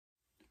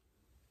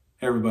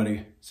Hey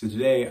everybody, so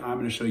today I'm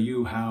going to show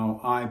you how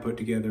I put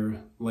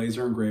together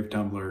laser engraved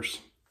tumblers.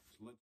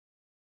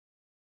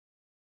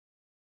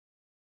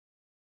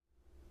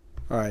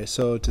 Alright,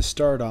 so to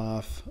start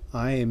off,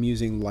 I am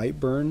using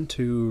Lightburn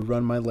to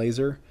run my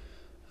laser.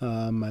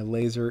 My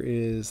laser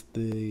is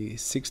the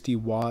 60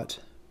 watt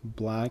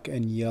black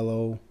and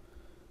yellow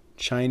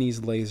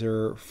Chinese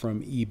laser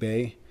from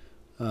eBay.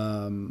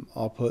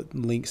 I'll put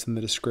links in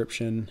the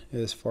description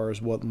as far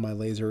as what my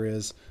laser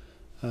is.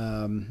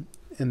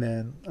 And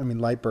then,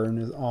 Lightburn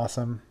is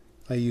awesome.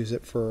 I use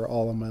it for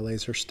all of my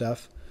laser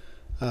stuff.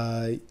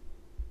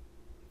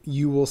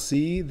 You will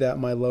see that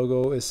my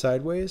logo is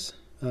sideways.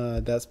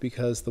 That's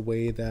because the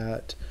way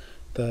that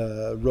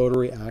the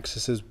rotary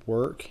axes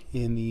work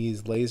in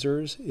these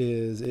lasers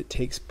is it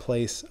takes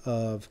place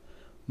of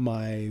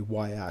my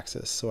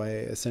y-axis. So I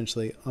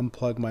essentially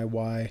unplug my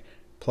y,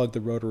 plug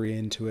the rotary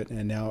into it,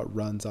 and now it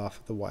runs off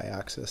of the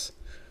y-axis.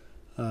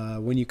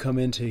 When you come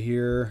into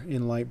here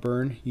in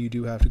Lightburn, you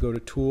do have to go to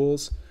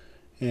Tools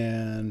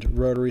and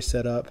Rotary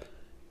Setup.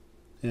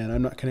 And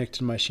I'm not connected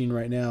to my machine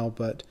right now,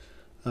 but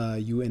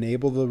you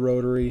enable the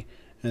rotary,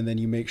 and then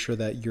you make sure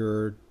that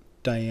your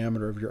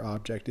diameter of your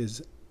object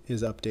is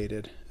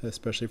updated,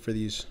 especially for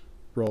these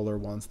roller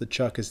ones. The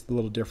chuck is a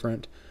little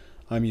different.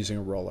 I'm using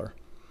a roller.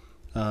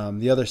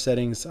 The other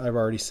settings I've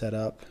already set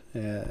up,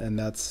 and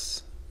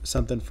that's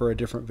something for a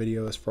different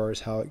video as far as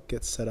how it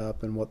gets set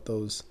up and what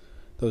those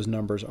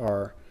numbers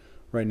are.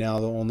 Right now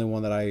the only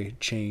one that I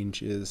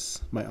change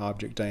is my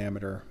object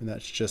diameter, and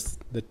that's just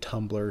the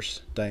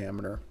tumbler's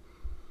diameter.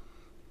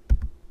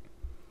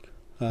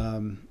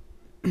 One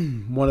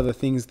of the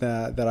things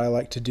that I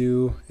like to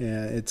do,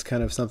 and it's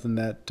kind of something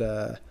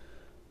that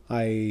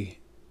I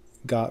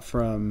got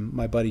from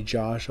my buddy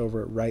Josh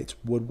over at Wright's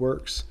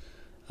Woodworks,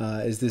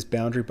 is this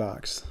boundary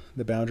box.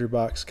 The boundary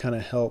box kind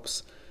of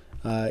helps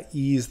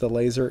ease the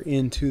laser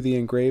into the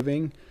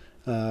engraving.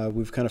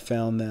 We've kind of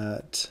found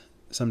that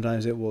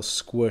sometimes it will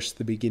squish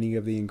the beginning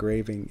of the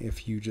engraving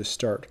if you just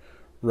start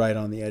right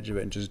on the edge of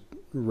it and just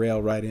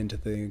rail right into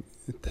the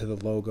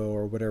logo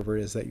or whatever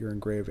it is that you're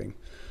engraving.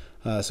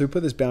 So we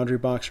put this boundary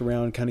box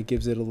around, kind of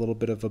gives it a little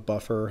bit of a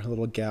buffer, a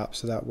little gap,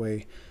 so that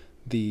way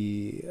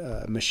the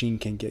machine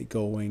can get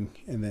going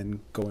and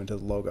then go into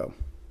the logo.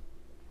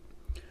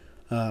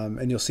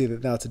 And you'll see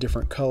that now it's a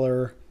different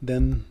color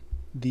than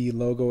the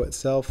logo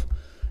itself,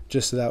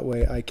 just so that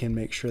way I can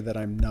make sure that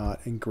I'm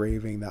not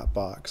engraving that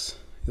box.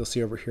 You'll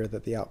see over here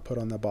that the output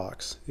on the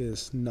box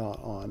is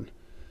not on.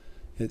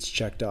 It's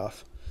checked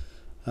off.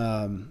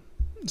 So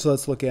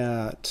let's look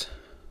at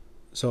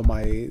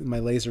my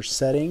laser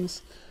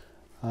settings.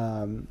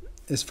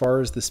 As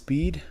far as the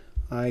speed,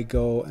 I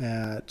go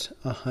at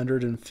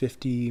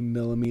 150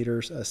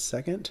 millimeters a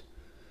second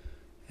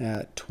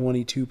at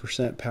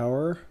 22%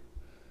 power,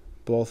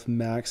 both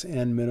max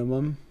and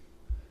minimum.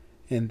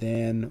 And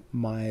then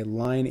my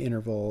line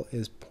interval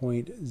is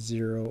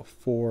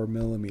 0.04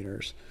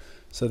 millimeters.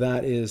 So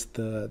that is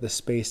the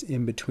space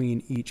in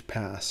between each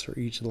pass or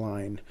each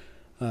line.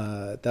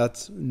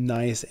 That's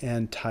nice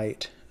and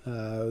tight.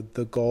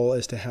 The goal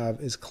is to have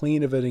as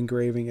clean of an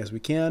engraving as we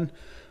can.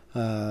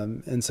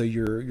 And so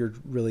you're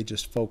really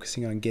just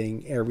focusing on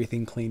getting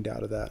everything cleaned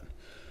out of that.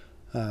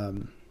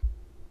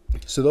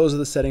 So those are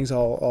the settings.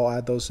 I'll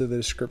add those to the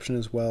description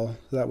as well.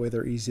 So that way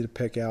they're easy to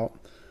pick out.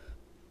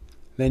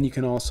 Then you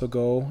can also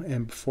go,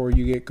 and before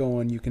you get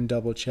going, you can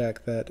double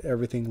check that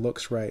everything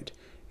looks right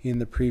in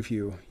the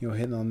preview,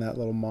 hitting on that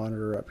little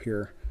monitor up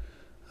here.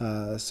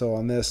 So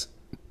on this,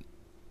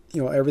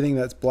 everything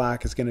that's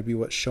black is going to be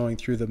what's showing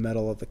through the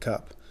metal of the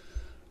cup.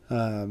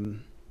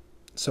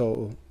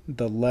 So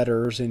the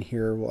letters in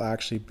here will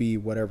actually be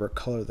whatever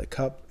color the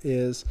cup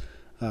is.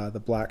 The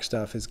black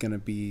stuff is going to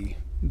be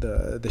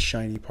the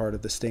shiny part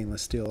of the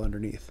stainless steel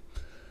underneath.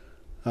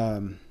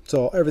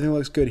 So everything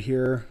looks good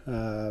here.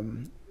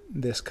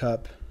 This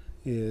cup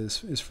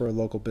is for a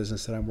local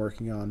business that I'm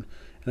working on,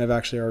 and I've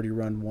actually already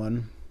run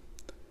one,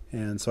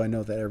 and so I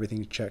know that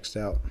everything checks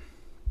out.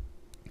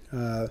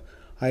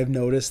 I've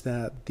noticed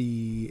that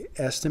the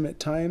estimate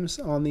times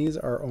on these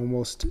are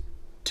almost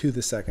to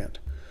the second.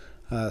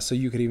 So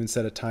you could even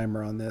set a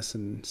timer on this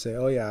and say,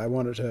 oh yeah, I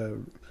wanted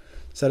to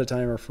set a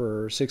timer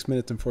for 6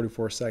 minutes and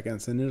 44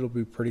 seconds, and it'll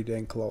be pretty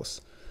dang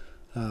close.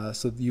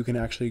 So you can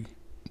actually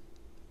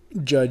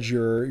judge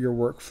your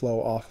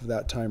workflow off of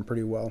that time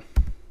pretty well.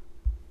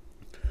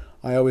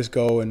 I always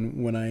go,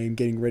 and when I'm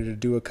getting ready to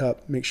do a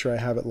cup, make sure I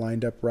have it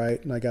lined up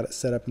right and I got it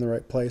set up in the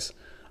right place.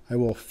 I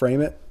will frame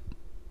it.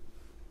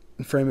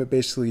 Frame it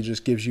basically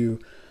just gives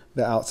you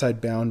the outside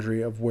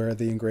boundary of where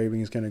the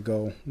engraving is going to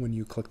go. When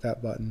you click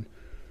that button,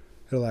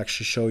 it'll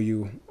actually show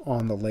you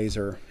on the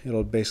laser.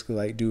 It'll basically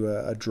like do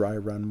a dry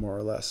run more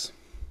or less.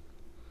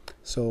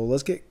 So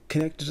let's get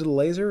connected to the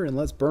laser and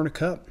let's burn a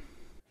cup.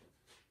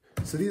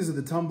 So these are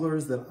the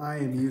tumblers that I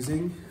am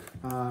using.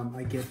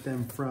 I get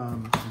them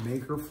from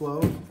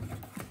MakerFlow,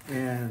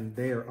 and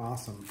they are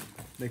awesome.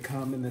 They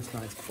come in this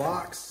nice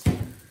box,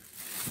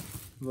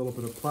 a little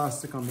bit of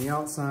plastic on the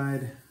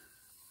outside,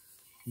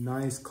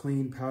 nice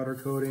clean powder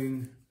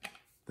coating,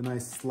 the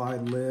nice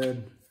slide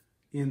lid,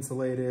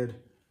 insulated.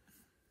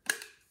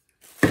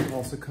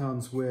 Also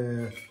comes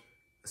with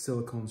a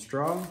silicone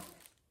straw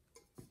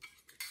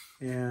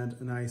and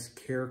a nice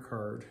care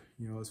card.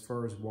 You know, as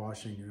far as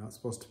washing, you're not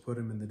supposed to put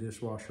them in the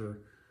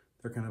dishwasher.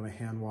 They're kind of a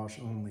hand wash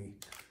only.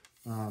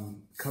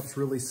 Cup's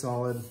really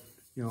solid.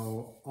 You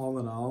know, all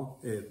in all,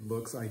 it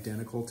looks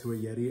identical to a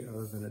Yeti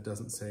other than it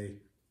doesn't say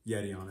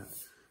Yeti on it.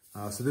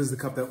 So this is the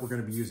cup that we're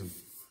going to be using.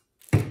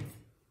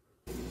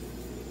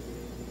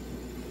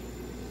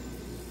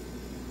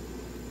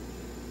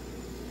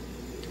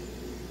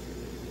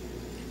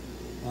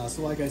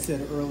 So like I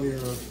said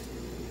earlier,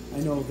 I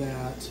know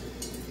that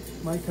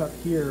my cup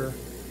here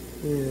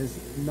is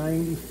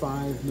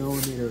 95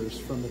 millimeters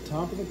from the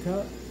top of the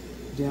cup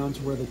down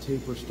to where the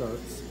taper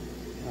starts.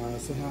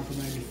 So half of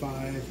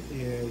 95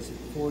 is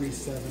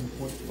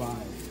 47.5.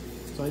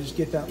 So I just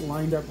get that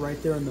lined up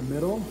right there in the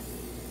middle.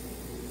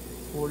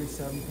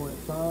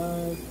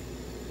 47.5.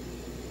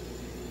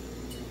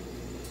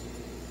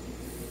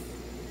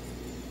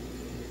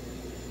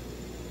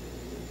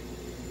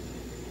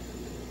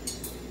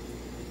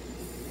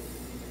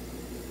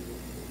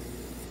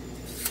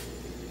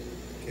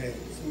 Okay,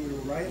 so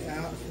we're right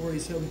at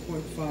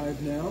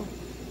 47.5 now.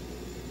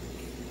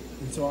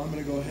 And so I'm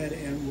going to go ahead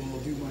and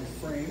we'll do my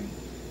frame.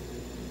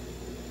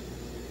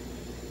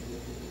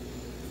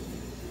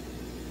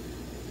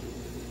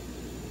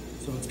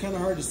 So it's kind of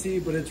hard to see,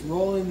 but it's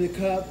rolling the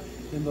cup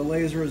and the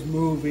laser is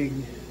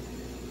moving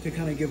to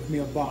kind of give me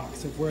a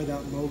box of where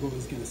that logo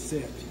is going to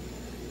sit.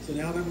 So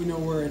now that we know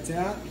where it's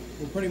at,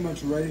 we're pretty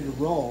much ready to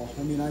roll.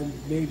 I mean, I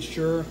made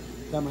sure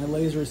that my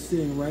laser is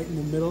sitting right in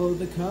the middle of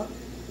the cup.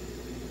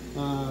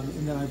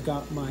 And then I've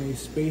got my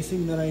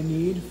spacing that I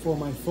need for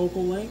my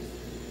focal length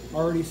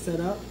already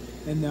set up.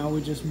 And now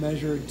we just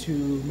measured to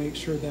make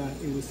sure that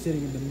it was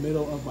sitting in the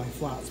middle of my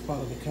flat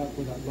spot of the cup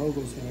where that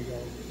logo is going to go.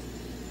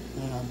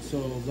 So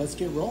let's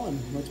get rolling.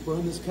 Let's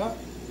burn this cup.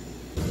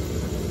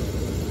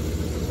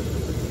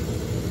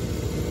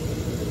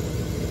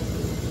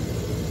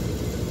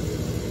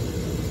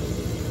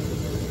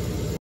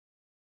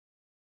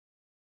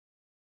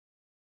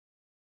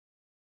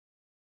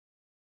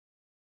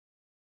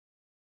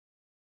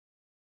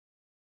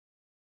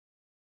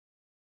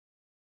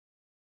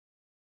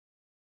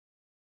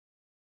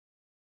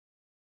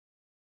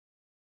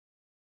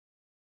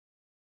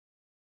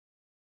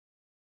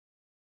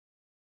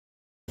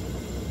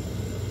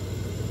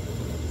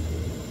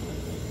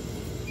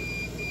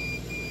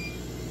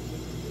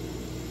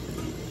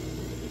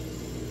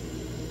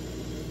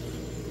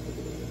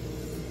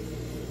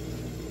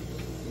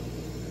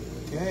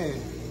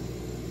 Okay,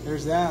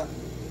 there's that.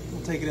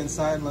 We'll take it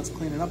inside and let's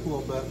clean it up a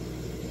little bit.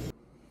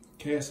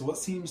 Okay, so what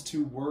seems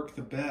to work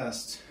the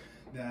best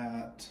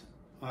that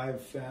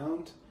I've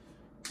found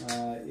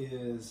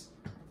is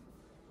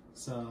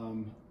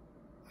some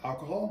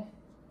alcohol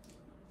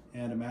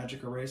and a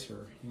magic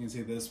eraser. You can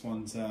see this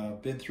one's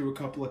been through a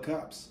couple of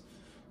cups,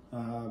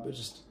 but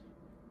just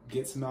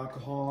get some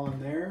alcohol on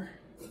there,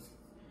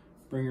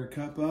 bring your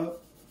cup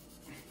up,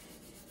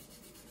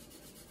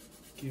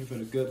 give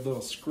it a good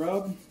little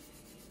scrub.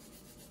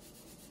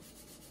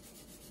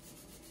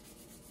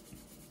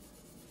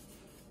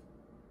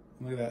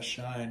 Look at that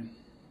shine.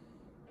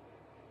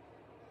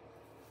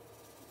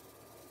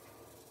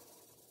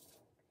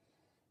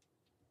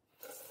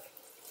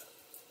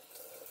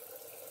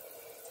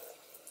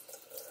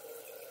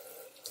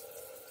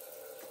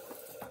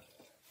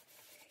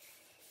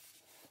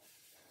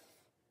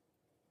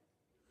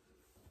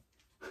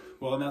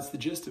 Well, and that's the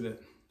gist of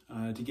it.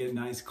 To get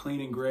nice clean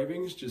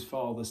engravings, just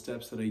follow the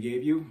steps that I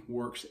gave you.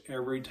 Works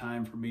every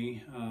time for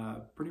me,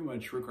 pretty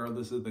much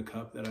regardless of the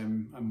cup that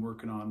I'm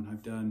working on.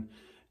 I've done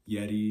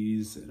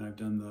Yetis and I've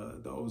done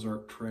the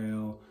Ozark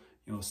Trail,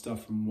 you know,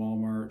 stuff from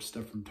Walmart,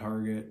 stuff from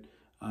Target,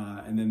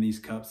 and then these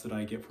cups that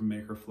I get from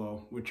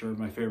MakerFlow, which are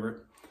my favorite.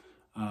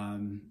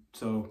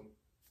 So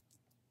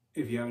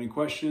if you have any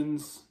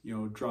questions, you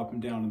know, drop them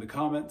down in the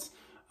comments.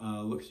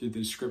 Look through the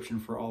description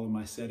for all of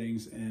my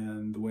settings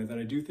and the way that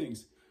I do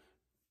things.